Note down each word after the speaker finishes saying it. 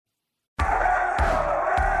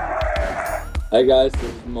Hi guys, this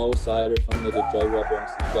is Mo Sider from the Detroit Red Wings.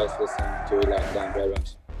 You guys listening to Locked On Red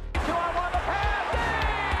Wings.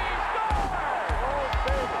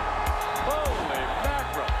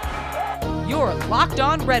 You're Locked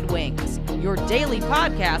On Red Wings, your daily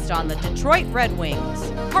podcast on the Detroit Red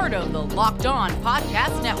Wings. Part of the Locked On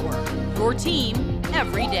Podcast Network, your team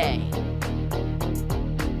every day.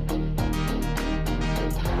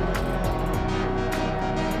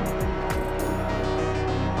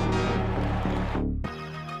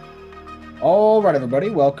 All right, everybody,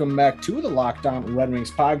 welcome back to the Locked On Red Wings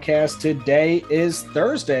podcast. Today is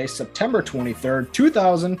Thursday, September 23rd,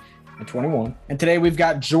 2021. And today we've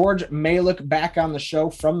got George Malik back on the show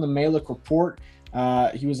from the Malik Report.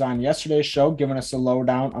 He was on yesterday's show giving us a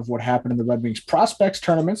lowdown of what happened in the Red Wings prospects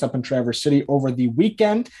tournaments up in Traverse City over the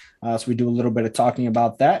weekend. So we do a little bit of talking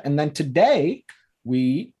about that. And then today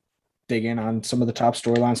we dig in on some of the top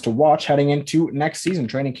storylines to watch heading into next season.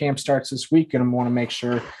 Training camp starts this week, and I want to make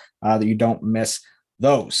sure that you don't miss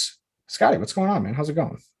those. Scotty, what's going on, man? How's it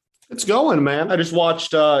going? It's going, man. I just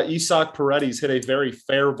watched Isak Paredes hit a very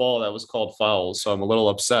fair ball that was called foul, so I'm a little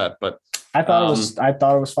upset. But I thought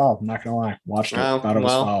it was foul. I'm not gonna lie. Watched it. Thought it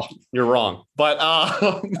was foul. You're wrong. But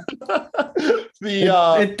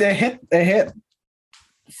it hit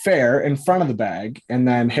fair in front of the bag and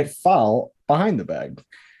then hit foul behind the bag.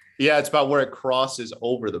 Yeah, it's about where it crosses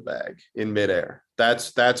over the bag in midair.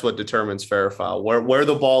 That's what determines fair or foul. Where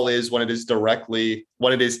the ball is when it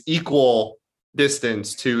is equal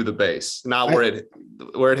distance to the base, not where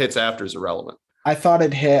it hits after is irrelevant. I thought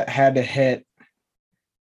it had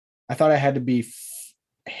to be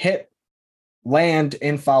land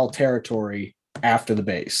in foul territory after the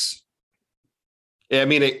base. Yeah, I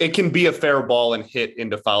mean it can be a fair ball and hit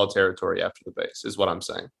into foul territory after the base is what I'm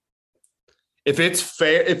saying. If it's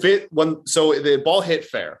fair, so the ball hit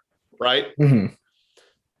fair, right? Mm-hmm.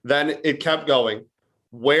 Then it kept going.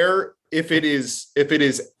 Where if it is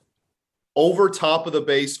over top of the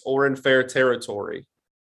base or in fair territory,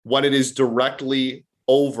 when it is directly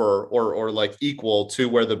over or like equal to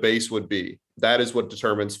where the base would be, that is what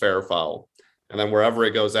determines fair or foul. And then wherever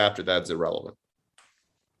it goes after that's irrelevant.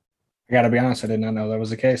 I got to be honest, I did not know that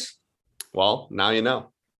was the case. Well, now you know.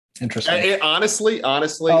 Interesting. Honestly,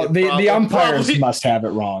 the umpires must have it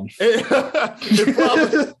wrong. It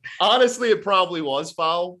probably was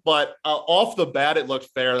foul, but off the bat it looked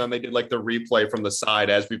fair. And then they did like the replay from the side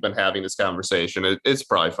as we've been having this conversation. It's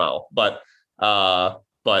probably foul, but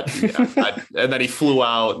yeah, and then he flew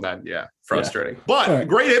out, and then frustrating. Yeah. But right.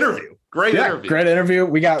 Great interview. Great interview.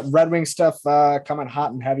 We got Red Wing stuff coming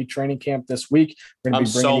hot and heavy training camp this week. We're going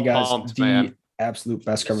to be bringing you guys the absolute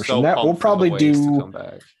best coverage from that. We'll probably do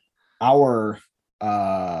our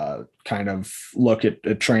kind of look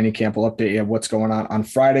at training camp. We'll update you what's going on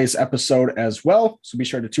Friday's episode as well. So be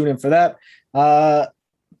sure to tune in for that.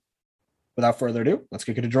 Without further ado, let's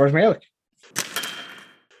kick it to George Malik.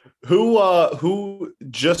 Who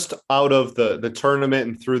just out of the tournament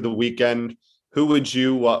and through the weekend, who would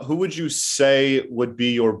you say would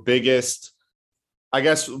be your biggest, I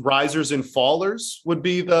guess, risers and fallers would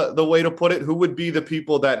be the way to put it? Who would be the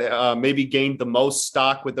people that maybe gained the most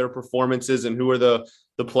stock with their performances, and who are the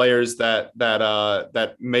players that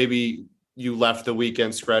maybe you left the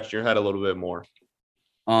weekend scratching your head a little bit more?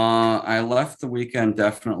 I left the weekend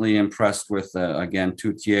definitely impressed with again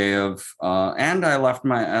Tutyev, and I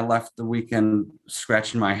left the weekend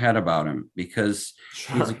scratching my head about him because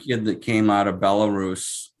he's a kid that came out of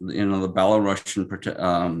Belarus, the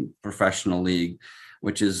Belarusian professional league,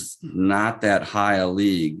 which is not that high a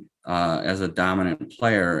league as a dominant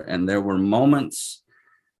player. And there were moments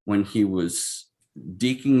when he was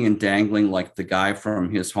deking and dangling like the guy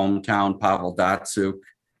from his hometown, Pavel Datsyuk.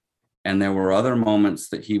 And there were other moments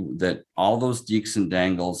that all those dekes and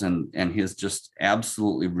dangles and his just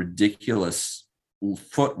absolutely ridiculous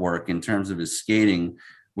footwork in terms of his skating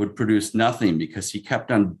would produce nothing, because he kept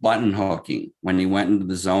on button hooking when he went into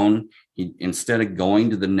the zone. He, instead of going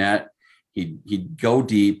to the net, he'd go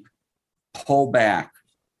deep, pull back,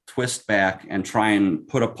 twist back, and try and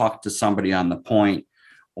put a puck to somebody on the point,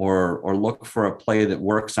 or look for a play that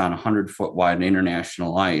works on 100-foot wide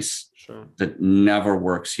international ice. Sure. That never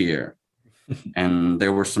works here. And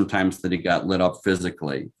there were some times that he got lit up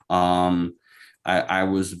physically. I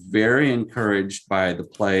was very encouraged by the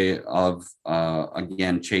play of,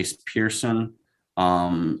 again, Chase Pearson.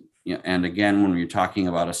 And again, when you're talking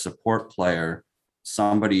about a support player,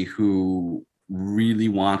 somebody who really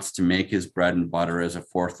wants to make his bread and butter as a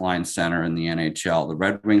fourth line center in the NHL. The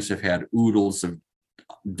Red Wings have had oodles of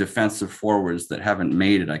defensive forwards that haven't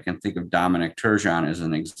made it. I can think of Dominic Turgeon as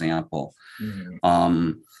an example.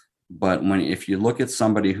 Mm-hmm. But if you look at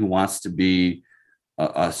somebody who wants to be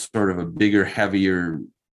a sort of a bigger, heavier,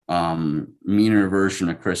 meaner version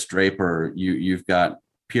of Chris Draper, you've got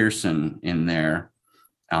Pearson in there.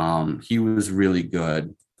 He was really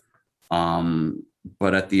good.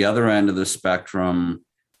 But at the other end of the spectrum,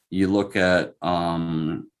 you look at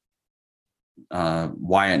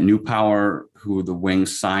Wyatt Newpower, who the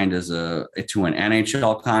Wings signed to an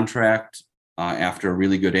NHL contract after a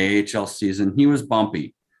really good AHL season. He was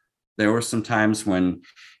bumpy. There were some times when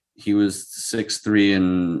he was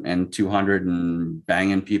 6'3" and 200 and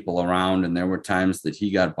banging people around, and there were times that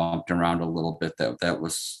he got bumped around a little bit. That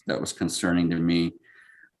was concerning to me.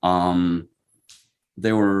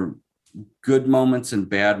 There were good moments and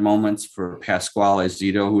bad moments for Pasquale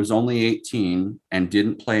Zito, who was only 18 and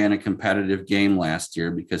didn't play in a competitive game last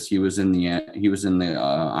year because he was in the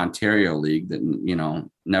Ontario League that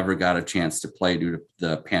never got a chance to play due to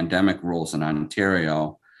the pandemic rules in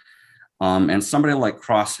Ontario. And somebody like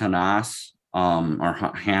Cross Hanas, or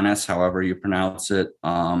Hannes, however you pronounce it,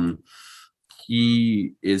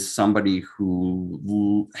 he is somebody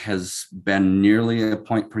who has been nearly a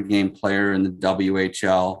point per game player in the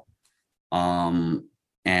WHL.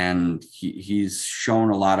 And he's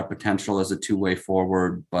shown a lot of potential as a two-way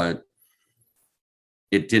forward, but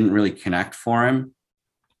it didn't really connect for him.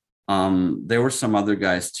 There were some other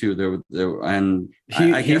guys too.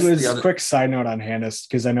 Quick side note on Hannes,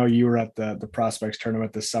 because I know you were at the Prospects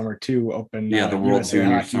tournament this summer too. Open, the World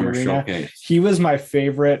Junior Summer Showcase. He was my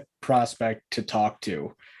favorite prospect to talk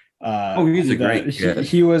to. He's a great kid.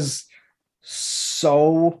 He was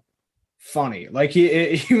so funny. Like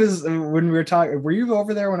he was when we were talking. Were you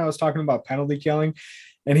over there when I was talking about penalty killing?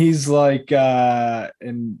 And he's like,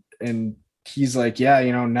 and he's like, yeah,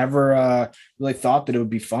 never really thought that it would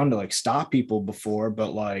be fun to like stop people before,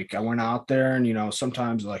 but like I went out there and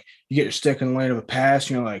sometimes like you get your stick in the lane of a pass,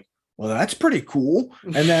 and you're like, well, that's pretty cool.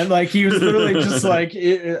 And then like he was literally just like,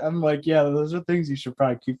 I'm like, yeah, those are things you should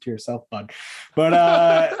probably keep to yourself, bud.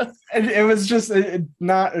 But it was just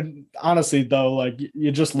not honestly though, like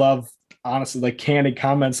you just love honestly like candid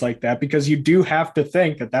comments like that, because you do have to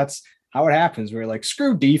think that that's how it happens. We're like,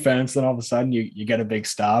 screw defense, then all of a sudden you get a big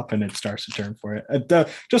stop and it starts to turn for it.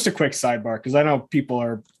 Just a quick sidebar, because I know people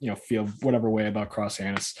are feel whatever way about Cross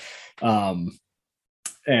Hannes, and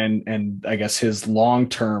I guess his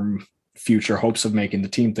long-term future hopes of making the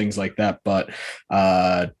team, things like that. But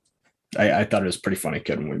I thought it was pretty funny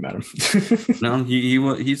kid when we met him. No,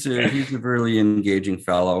 he's a really engaging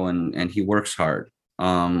fellow, and he works hard,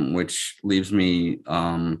 which leaves me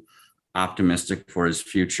optimistic for his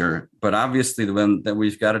future. But obviously that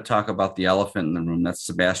we've got to talk about the elephant in the room. That's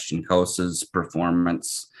Sebastian Cosa's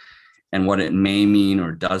performance and what it may mean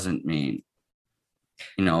or doesn't mean.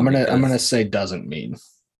 I'm gonna say doesn't mean.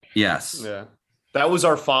 Yes. Yeah. That was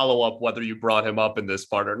our follow-up, whether you brought him up in this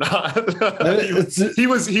part or not.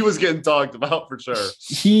 he was getting talked about for sure.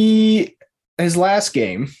 His last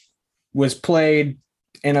game was played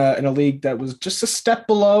in a league that was just a step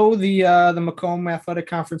below the Macomb Athletic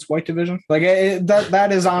Conference White Division. Like that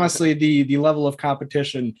is honestly the level of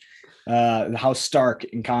competition, how stark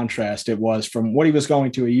in contrast it was from what he was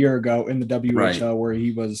going to a year ago in the WHL, right, where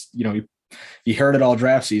he was, he heard it all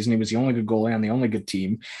draft season. He was the only good goalie on the only good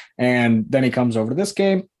team. And then he comes over to this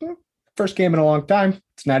game, first game in a long time.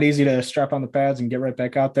 It's not easy to strap on the pads and get right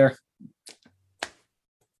back out there.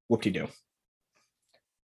 Whoop-de-doo.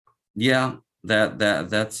 Yeah.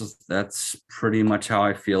 That's pretty much how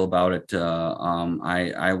I feel about it.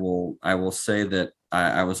 I will say that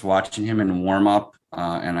I was watching him in warm up,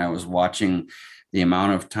 and I was watching the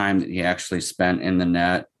amount of time that he actually spent in the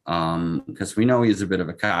net, because we know he's a bit of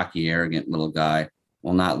a cocky, arrogant little guy.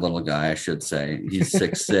 Well, not little guy, I should say. He's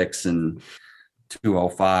 6'6" and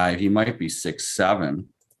 205. He might be 6'7",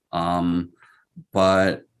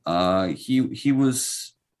 but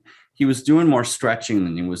he was doing more stretching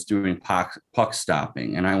than he was doing puck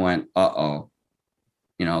stopping. And I went,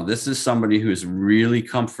 this is somebody who's really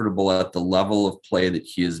comfortable at the level of play that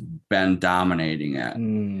he has been dominating at.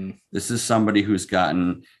 This is somebody who's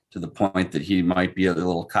gotten to the point that he might be a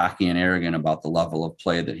little cocky and arrogant about the level of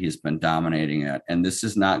play that he's been dominating at. And this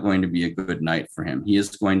is not going to be a good night for him. He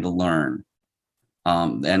is going to learn.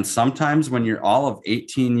 And sometimes when you're all of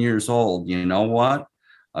 18 years old, you know what?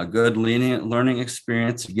 A good learning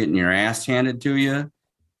experience, getting your ass handed to you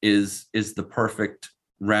is the perfect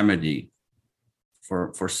remedy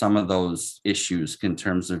for some of those issues in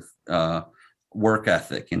terms of work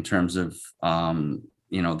ethic, in terms of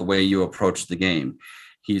the way you approach the game.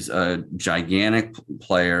 He's a gigantic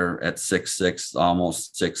player at 6'6",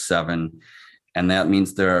 almost 6'7", and that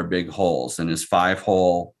means there are big holes. And his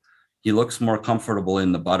 5-hole he looks more comfortable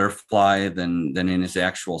in the butterfly than in his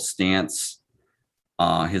actual stance.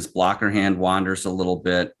 His blocker hand wanders a little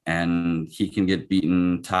bit, and he can get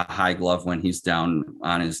beaten to high glove when he's down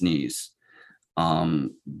on his knees.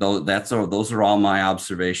 Those are all my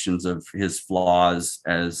observations of his flaws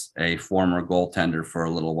as a former goaltender for a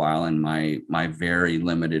little while in my very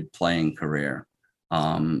limited playing career.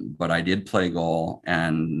 But I did play goal,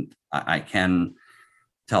 and I can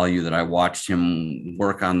tell you that I watched him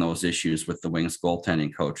work on those issues with the Wings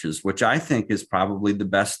goaltending coaches, which I think is probably the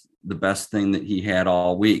best thing that he had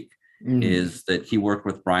all week. Is that he worked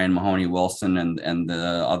with Brian Mahoney-Wilson and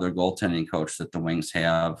the other goaltending coach that the Wings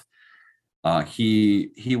have.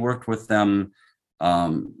 He worked with them.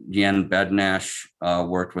 Jan Bednash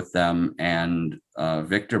worked with them, and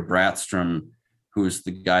Victor Brattstrom, who's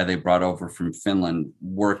the guy they brought over from Finland,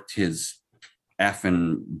 worked his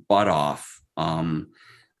effing butt off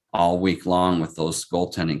all week long with those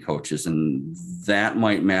goaltending coaches. And that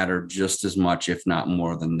might matter just as much, if not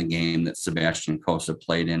more, than the game that Sebastian Cossa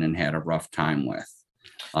played in and had a rough time with.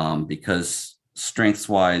 Because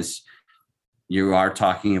strengths-wise, you are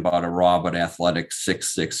talking about a raw but athletic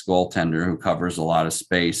 6'6" goaltender who covers a lot of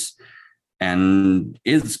space and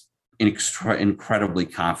is incredibly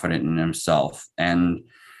confident in himself. And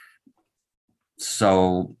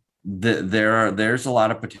so there's a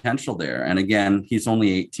lot of potential there. And again, he's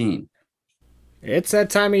only 18. It's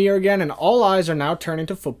that time of year again, and all eyes are now turning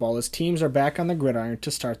to football as teams are back on the gridiron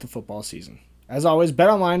to start the football season. As always,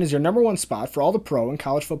 BetOnline is your number one spot for all the pro and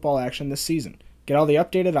college football action this season. Get all the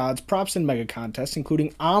updated odds, props, and mega contests,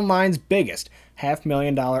 including online's biggest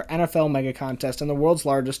 $500,000 NFL mega contest and the world's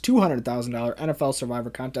largest $200,000 NFL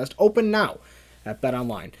Survivor contest, open now at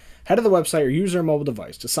BetOnline. Head to the website or use your mobile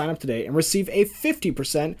device to sign up today and receive a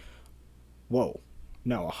 100%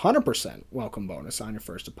 welcome bonus on your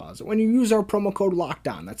first deposit when you use our promo code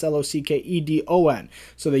LOCKEDON. That's LOCKEDON.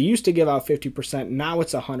 So they used to give out 50%, now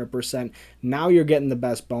it's 100%. Now you're getting the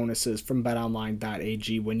best bonuses from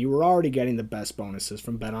betonline.ag when you were already getting the best bonuses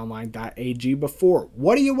from betonline.ag before.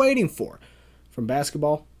 What are you waiting for? From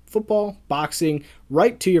basketball, football, boxing,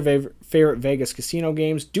 right to your favorite Vegas casino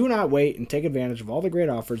games, do not wait and take advantage of all the great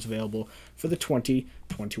offers available for the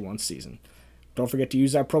 2021 season. Don't forget to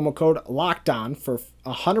use that promo code LOCKEDON for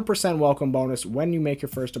a 100% welcome bonus when you make your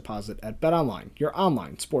first deposit at BetOnline, your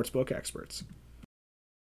online sportsbook experts.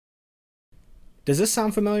 Does this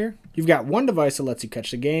sound familiar? You've got one device that lets you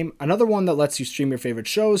catch the game, another one that lets you stream your favorite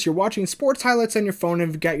shows, you're watching sports highlights on your phone,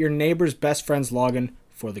 and you've got your neighbor's best friend's login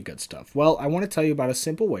for the good stuff. Well, I want to tell you about a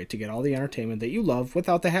simple way to get all the entertainment that you love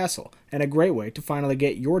without the hassle, and a great way to finally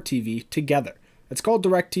get your TV together. It's called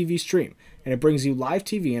DirecTV Stream, and it brings you live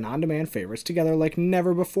TV and on-demand favorites together like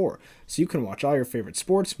never before, so you can watch all your favorite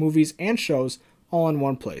sports, movies, and shows all in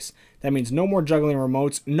one place. That means no more juggling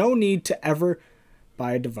remotes, no need to ever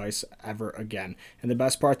buy a device ever again. And the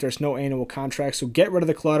best part, there's no annual contract, so get rid of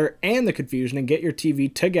the clutter and the confusion and get your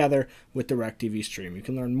TV together with DirecTV Stream. You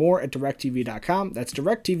can learn more at directtv.com. That's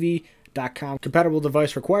directtv.com. Compatible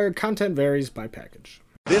device required. Content varies by package.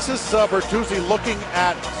 This is Bertuzzi looking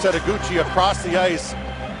at Setoguchi across the ice,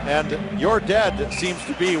 and "you're dead" seems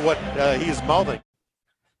to be what he's mouthing.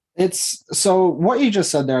 It's so what you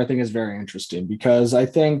just said there, I think, is very interesting, because I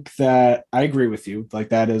think that I agree with you. Like,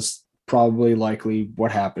 that is probably likely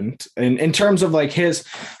what happened. And in terms of like his,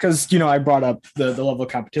 because, you know, I brought up the level of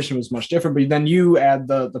competition was much different, but then you add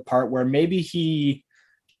the part where maybe he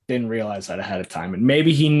didn't realize that ahead of time, and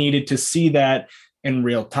maybe he needed to see that in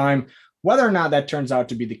real time. Whether or not that turns out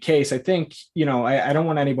to be the case, I think, you know, I don't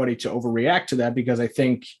want anybody to overreact to that, because I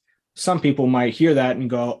think some people might hear that and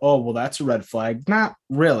go, oh, well, that's a red flag. Not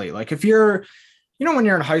really. Like, if you're, you know, when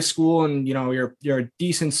you're in high school and, you know, you're a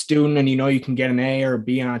decent student and, you know, you can get an A or a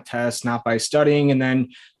B on a test, not by studying. And then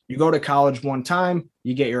you go to college one time,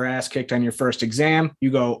 you get your ass kicked on your first exam.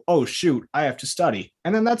 You go, oh, shoot, I have to study.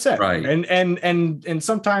 And then that's it. Right. And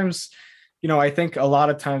sometimes, you know, I think a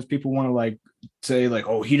lot of times people want to like say like,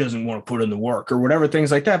 oh, he doesn't want to put in the work or whatever,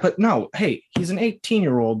 things like that. But no, hey, he's an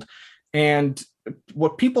 18-year-old. And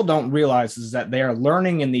what people don't realize is that they are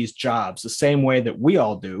learning in these jobs the same way that we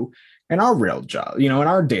all do in our real job, you know, in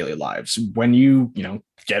our daily lives. When you know,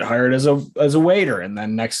 get hired as a waiter, and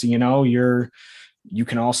then next thing you know, you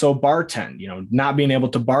can also bartend. You know, not being able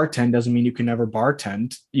to bartend doesn't mean you can never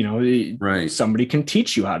bartend. You know, right. Somebody can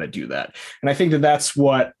teach you how to do that. And I think that that's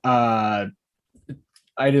what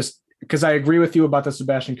because I agree with you about the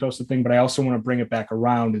Sebastian Cossa thing, but I also want to bring it back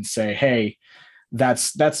around and say, hey,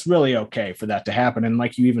 that's really okay for that to happen. And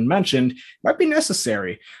like you even mentioned, it might be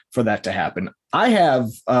necessary for that to happen. I have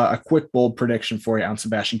a quick bold prediction for you on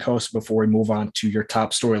Sebastian Cossa before we move on to your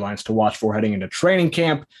top storylines to watch for heading into training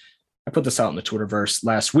camp. I put this out in the Twitterverse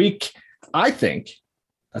last week. I think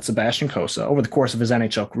that Sebastian Cossa, over the course of his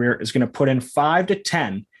NHL career, is going to put in 5 to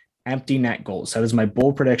 10 empty net goals. That is my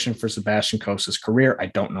bold prediction for Sebastian Cossa's career. I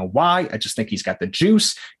don't know why. I just think he's got the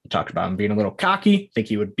juice. You talked about him being a little cocky. I think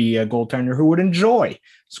he would be a goaltender who would enjoy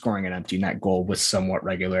scoring an empty net goal with somewhat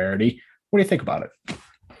regularity. What do you think about it?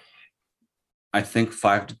 I think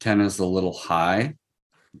 5 to 10 is a little high,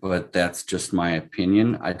 but that's just my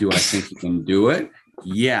opinion. I think he can do it.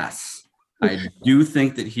 Yes. I do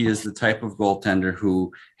think that he is the type of goaltender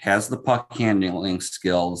who has the puck handling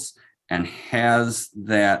skills and has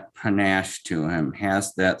that panache to him,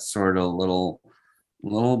 has that sort of little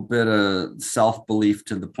bit of self-belief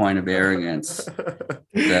to the point of arrogance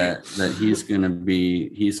that he's going to be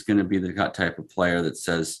the type of player that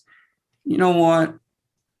says, you know what?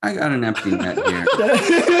 I got an empty net here.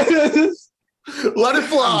 Let it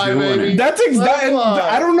fly, baby. That's exactly.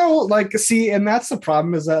 I don't know. Like, see, and that's the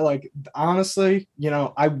problem is that, like, honestly,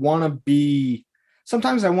 I want to be.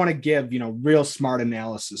 Sometimes I want to give, real smart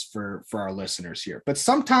analysis for our listeners here. But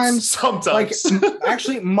sometimes, like,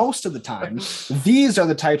 actually, most of the time, these are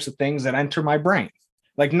the types of things that enter my brain.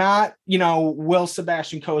 Like, not, will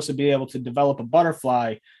Sebastian Cossa be able to develop a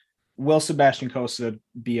butterfly? Will Sebastian Cossa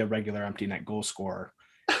be a regular empty net goal scorer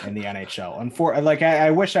in the NHL?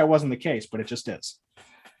 I wish that wasn't the case, but it just is.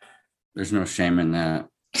 There's no shame in that.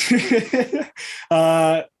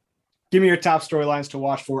 Give me your top storylines to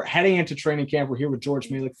watch for heading into training camp. We're here with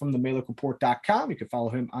George Malik from theMalikReport.com. You can follow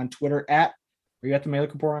him on Twitter are you at the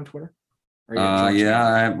Malik Report on Twitter?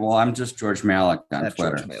 I'm just George Malik on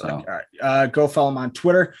Twitter. So. All right. Go follow him on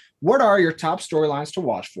Twitter. What are your top storylines to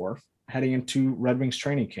watch for heading into Red Wings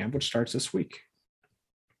training camp, which starts this week?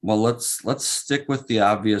 Well, let's stick with the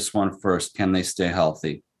obvious one first. Can they stay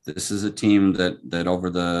healthy? This is a team that over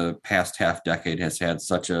the past half decade has had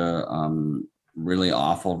such a really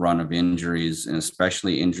awful run of injuries, and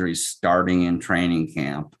especially injuries starting in training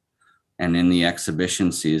camp and in the exhibition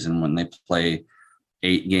season when they play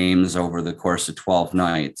 8 games over the course of 12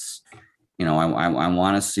 nights. I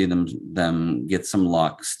want to see them get some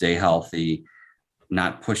luck, stay healthy,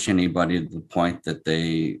 not push anybody to the point that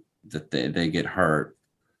they get hurt.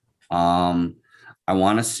 I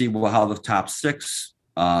want to see how the top 6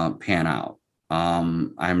 pan out.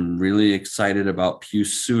 I'm really excited about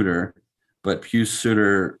Pius Suter, but Pius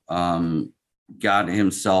Suter got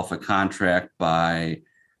himself a contract by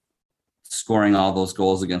scoring all those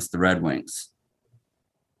goals against the Red Wings.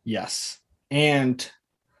 Yes. But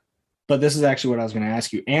this is actually what I was going to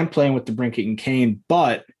ask you, and playing with DeBrincat and Kane,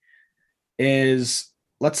 but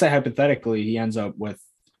let's say hypothetically he ends up with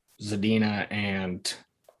Zadina and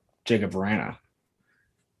Jacob Vrana.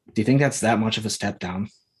 Do you think that's that much of a step down?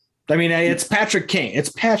 I mean, it's Patrick Kane. It's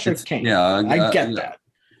Patrick Kane. Yeah. I get that.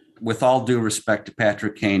 With all due respect to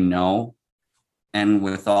Patrick Kane, no. And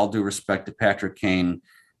with all due respect to Patrick Kane,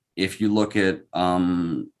 if you look at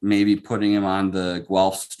maybe putting him on the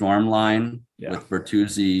Guelph Storm line with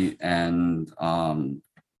Bertuzzi and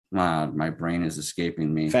my brain is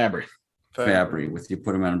escaping me. Fabry. With you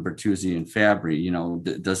put him on Bertuzzi and Fabry,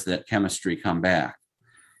 does that chemistry come back?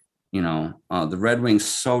 The Red Wings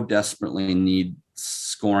so desperately need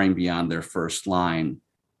scoring beyond their first line.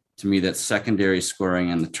 To me, that secondary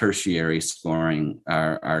scoring and the tertiary scoring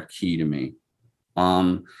are key to me.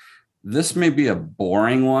 This may be a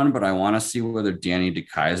boring one, but I want to see whether Danny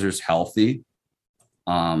DeKeyser's healthy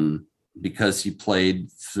because he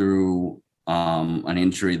played through an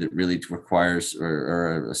injury that really requires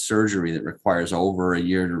or a surgery that requires over a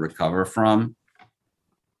year to recover from.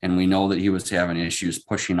 And we know that he was having issues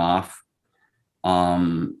pushing off.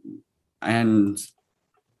 And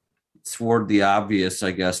toward the obvious, I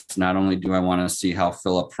guess, not only do I want to see how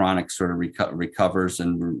Philip Hronek sort of recovers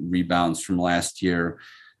and rebounds from last year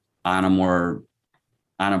on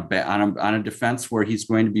a defense where he's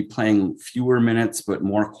going to be playing fewer minutes, but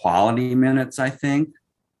more quality minutes, I think.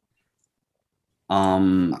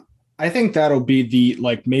 I think that'll be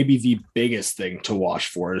maybe the biggest thing to watch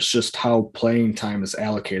for is just how playing time is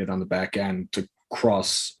allocated on the back end to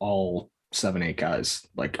cross all 7-8 guys.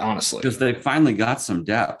 Like, honestly, because they finally got some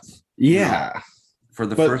depth. Yeah. For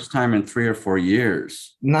the first time in 3 or 4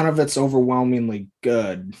 years. None of it's overwhelmingly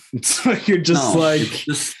good. It's like you're just it's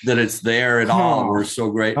just that it's there at all. We're so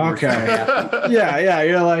great. Okay. So yeah.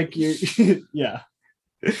 You're like, yeah,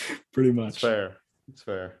 pretty much. It's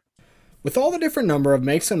fair. With all the different number of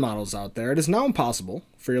makes and models out there, it is now impossible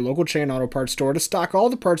for your local chain auto parts store to stock all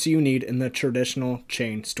the parts you need in the traditional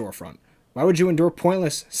chain storefront. Why would you endure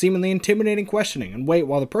pointless, seemingly intimidating questioning and wait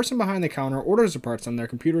while the person behind the counter orders the parts on their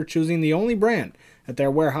computer, choosing the only brand that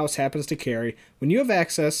their warehouse happens to carry, when you have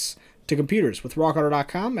access to computers with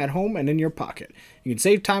RockAuto.com at home and in your pocket. You can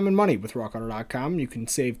save time and money with RockAuto.com. You can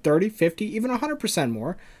save 30, 50, even 100%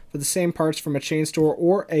 more for the same parts from a chain store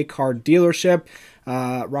or a car dealership.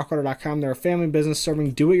 RockAuto.com, they're a family business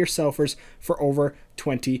serving do-it-yourselfers for over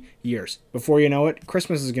 20 years. Before you know it,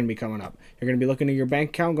 Christmas is going to be coming up. You're going to be looking at your bank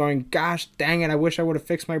account going, gosh, dang it, I wish I would have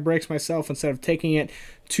fixed my brakes myself instead of taking it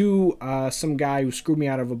to some guy who screwed me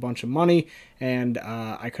out of a bunch of money, and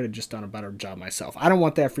I could have just done a better job myself. I don't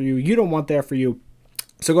want that for you. You don't want that for you.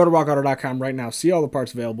 So go to rockauto.com right now, see all the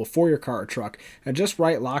parts available for your car or truck, and just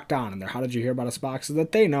write Locked On in their How Did You Hear About Us box so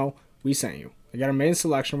that they know we sent you. They got a main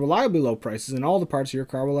selection, reliably low prices, and all the parts your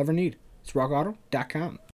car will ever need. It's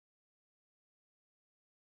rockauto.com.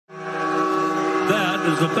 That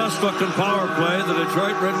is the best fucking power play the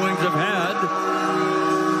Detroit Red Wings have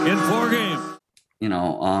had in 4 games. You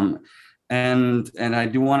know, and I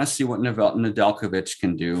do want to see what Nedeljkovic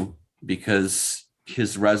can do, because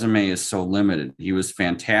his resume is so limited. He was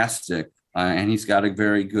fantastic, and he's got a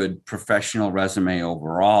very good professional resume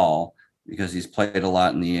overall because he's played a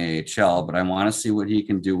lot in the AHL, but I want to see what he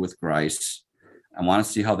can do with Greiss. I want to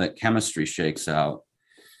see how that chemistry shakes out.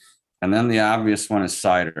 And then the obvious one is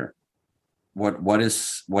Seider. What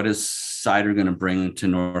is Seider going to bring to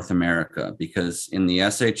North America? Because in the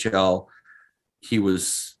SHL, he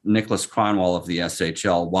was Nicholas Kronwall of the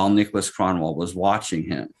SHL while Nicholas Kronwall was watching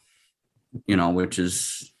him, you know, which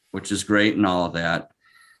is great and all of that.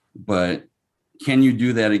 But can you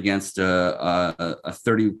do that against a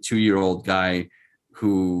 32-year-old guy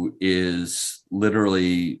who is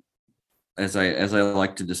literally, as I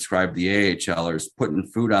like to describe the AHLers, putting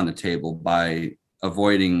food on the table by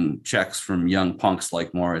avoiding checks from young punks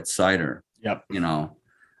like Moritz Seider? Yep. You know,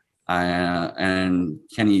 and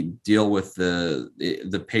can he deal with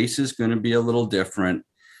the pace is going to be a little different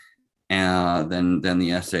than the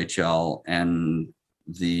SHL, and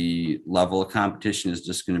the level of competition is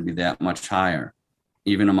just going to be that much higher,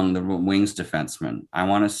 even among the Wings defensemen. I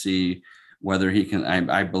want to see whether he can.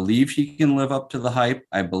 I believe he can live up to the hype.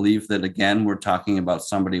 I believe that, again, we're talking about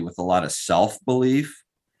somebody with a lot of self-belief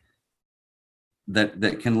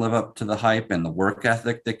that can live up to the hype, and the work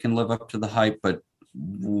ethic that can live up to the hype. But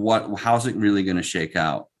how's it really going to shake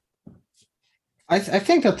out? I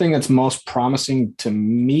think the thing that's most promising to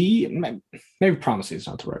me, maybe promising is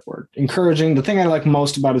not the right word, encouraging, the thing I like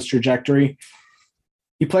most about his trajectory,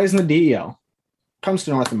 he plays in the DEL, comes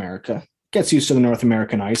to North America, gets used to the North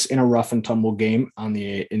American ice in a rough and tumble game in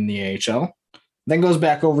the AHL, then goes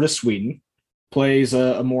back over to Sweden, plays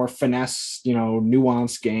a more finesse,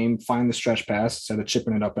 nuanced game, find the stretch pass instead of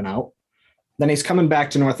chipping it up and out. Then he's coming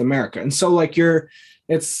back to North America. And so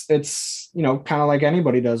it's kind of like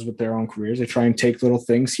anybody does with their own careers. They try and take little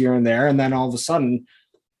things here and there. And then all of a sudden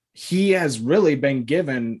he has really been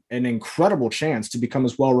given an incredible chance to become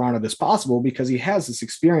as well-rounded as possible, because he has this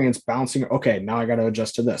experience bouncing. Okay, now I got to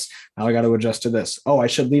adjust to this. Now I got to adjust to this. Oh, I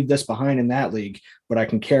should leave this behind in that league, but I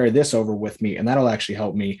can carry this over with me. And that'll actually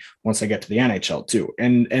help me once I get to the NHL too.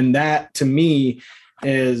 And that to me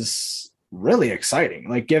is really exciting.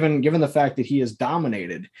 Like given the fact that he has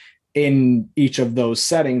dominated in each of those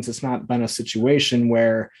settings, it's not been a situation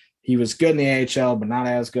where he was good in the AHL, but not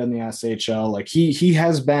as good in the SHL. Like he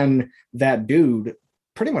has been that dude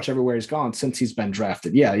pretty much everywhere he's gone since he's been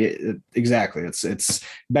drafted. Yeah, exactly. It's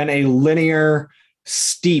been a linear,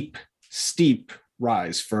 steep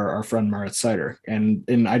rise for our friend Moritz Seider.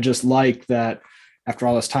 And I just like that after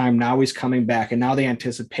all this time, now he's coming back, and now the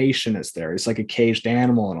anticipation is there. He's like a caged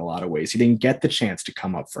animal in a lot of ways. He didn't get the chance to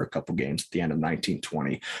come up for a couple games at the end of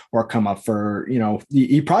 1920, or come up for,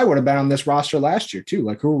 he probably would have been on this roster last year too.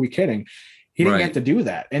 Like, who are we kidding? He didn't get to do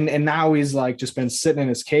that. And now he's like just been sitting in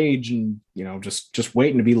his cage and, just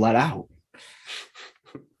waiting to be let out.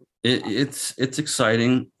 It's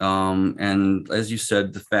exciting. And as you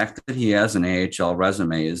said, the fact that he has an AHL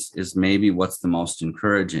resume is maybe what's the most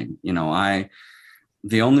encouraging.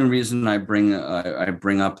 The only reason I bring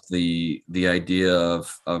up the idea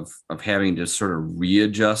of having to sort of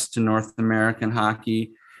readjust to North American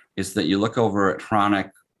hockey is that you look over at Hronek,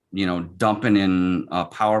 dumping in a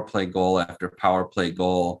power play goal after power play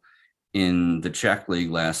goal in the Czech League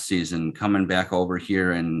last season, coming back over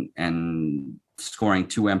here and scoring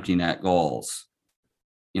 2 empty net goals.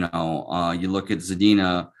 You look at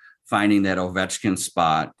Zadina finding that Ovechkin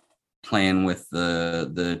spot, playing with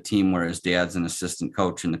the team where his dad's an assistant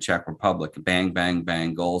coach in the Czech Republic. Bang, bang,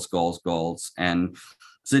 bang, goals. And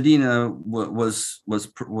Zadina was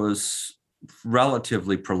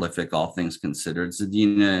relatively prolific, all things considered.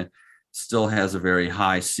 Zadina still has a very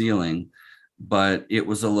high ceiling, but it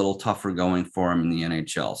was a little tougher going for him in the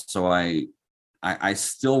NHL. So I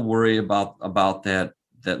still worry about that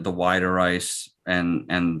the wider ice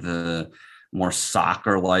and the more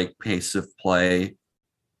soccer-like pace of play.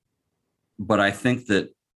 But I think that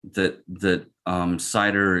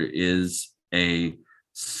Seider is a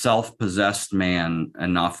self-possessed man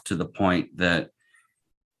enough to the point that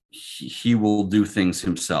he will do things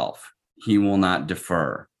himself. He will not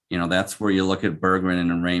defer. That's where you look at Bergman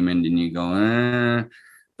and Raymond and you go,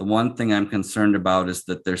 The one thing I'm concerned about is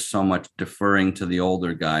that there's so much deferring to the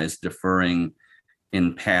older guys, deferring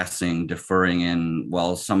in passing, deferring in,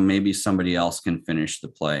 maybe somebody else can finish the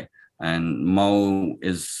play. And Mo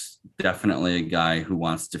is definitely a guy who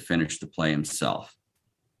wants to finish the play himself.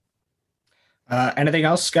 Anything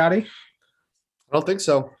else, Scotty? I don't think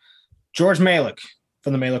so. George Malik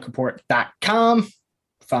from the MalikReport.com.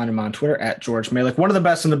 Find him on Twitter at George Malik. One of the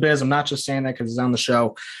best in the biz. I'm not just saying that because he's on the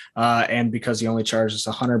show and because he only charges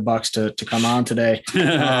 $100 to come on today.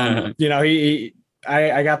 I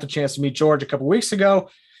got the chance to meet George a couple weeks ago.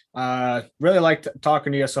 Really liked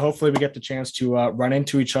talking to you. So hopefully we get the chance to run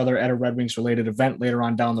into each other at a Red Wings related event later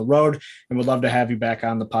on down the road. And we'd love to have you back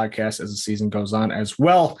on the podcast as the season goes on as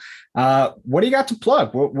well. What do you got to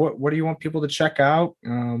plug? What do you want people to check out?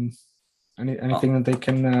 Anything that they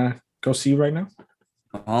can go see right now?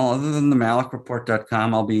 Well, other than the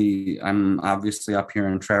MalikReport.com, I'm obviously up here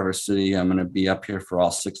in Traverse City. I'm going to be up here for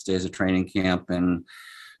all 6 days of training camp and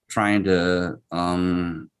trying to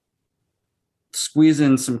squeeze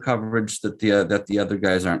in some coverage that the other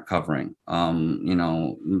guys aren't covering.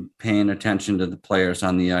 Paying attention to the players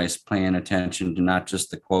on the ice, paying attention to not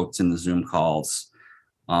just the quotes in the Zoom calls,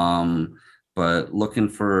 but looking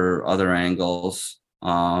for other angles,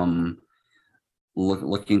 looking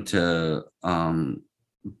to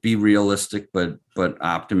be realistic but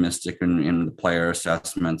optimistic in the player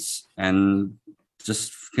assessments, and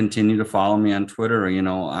just continue to follow me on Twitter.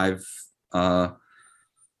 I've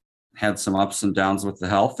had some ups and downs with the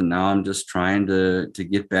health, and now I'm just trying to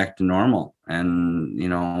get back to normal. And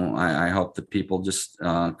I hope that people just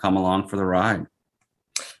come along for the ride.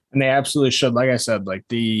 And they absolutely should. Like I said, like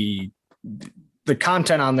the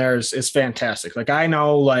content on there is fantastic. Like I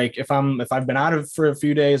know, like if I've been out of for a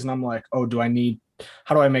few days and I'm like, oh,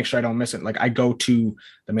 how do I make sure I don't miss it? Like I go to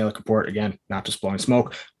the Malik Report, again, not just blowing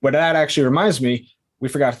smoke. But that actually reminds me, we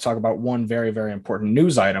forgot to talk about one very, very important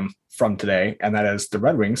news item from today, and that is the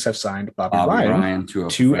Red Wings have signed Bobby Ryan to a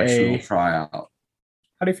professional tryout.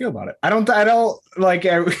 How do you feel about it? I don't like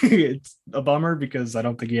it's a bummer because I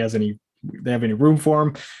don't think they have any room for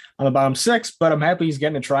him on the bottom six, but I'm happy he's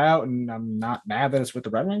getting a tryout, and I'm not mad that it's with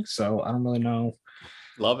the Red Wings. So I don't really know.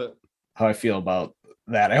 Love it. How I feel about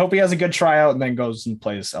that. I hope he has a good tryout and then goes and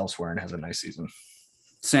plays elsewhere and has a nice season.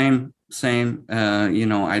 Same.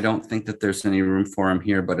 I don't think that there's any room for him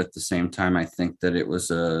here, but at the same time, I think that it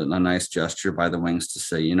was a nice gesture by the Wings to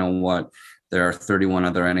say, you know what, there are 31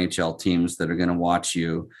 other NHL teams that are going to watch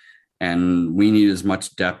you, and we need as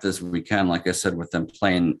much depth as we can. Like I said, with them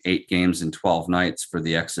playing 8 games in 12 nights for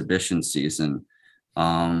the exhibition season,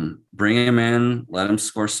 bring him in, let him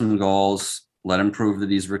score some goals, let him prove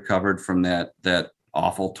that he's recovered from that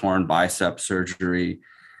awful torn bicep surgery.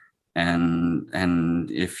 And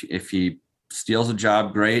if he steals a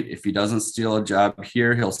job, great. If he doesn't steal a job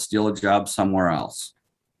here, he'll steal a job somewhere else.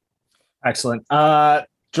 Excellent.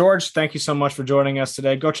 George, thank you so much for joining us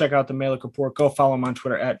today. Go check out the Malik Report. Go follow him on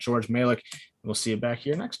Twitter at George Malik. We'll see you back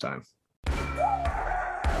here next time.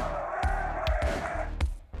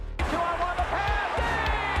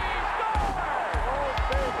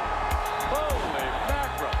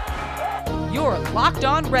 You're Locked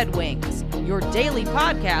On Red Wings, your daily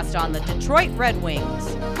podcast on the Detroit Red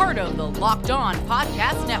Wings, part of the Locked On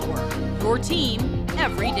Podcast Network, your team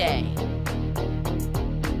every day.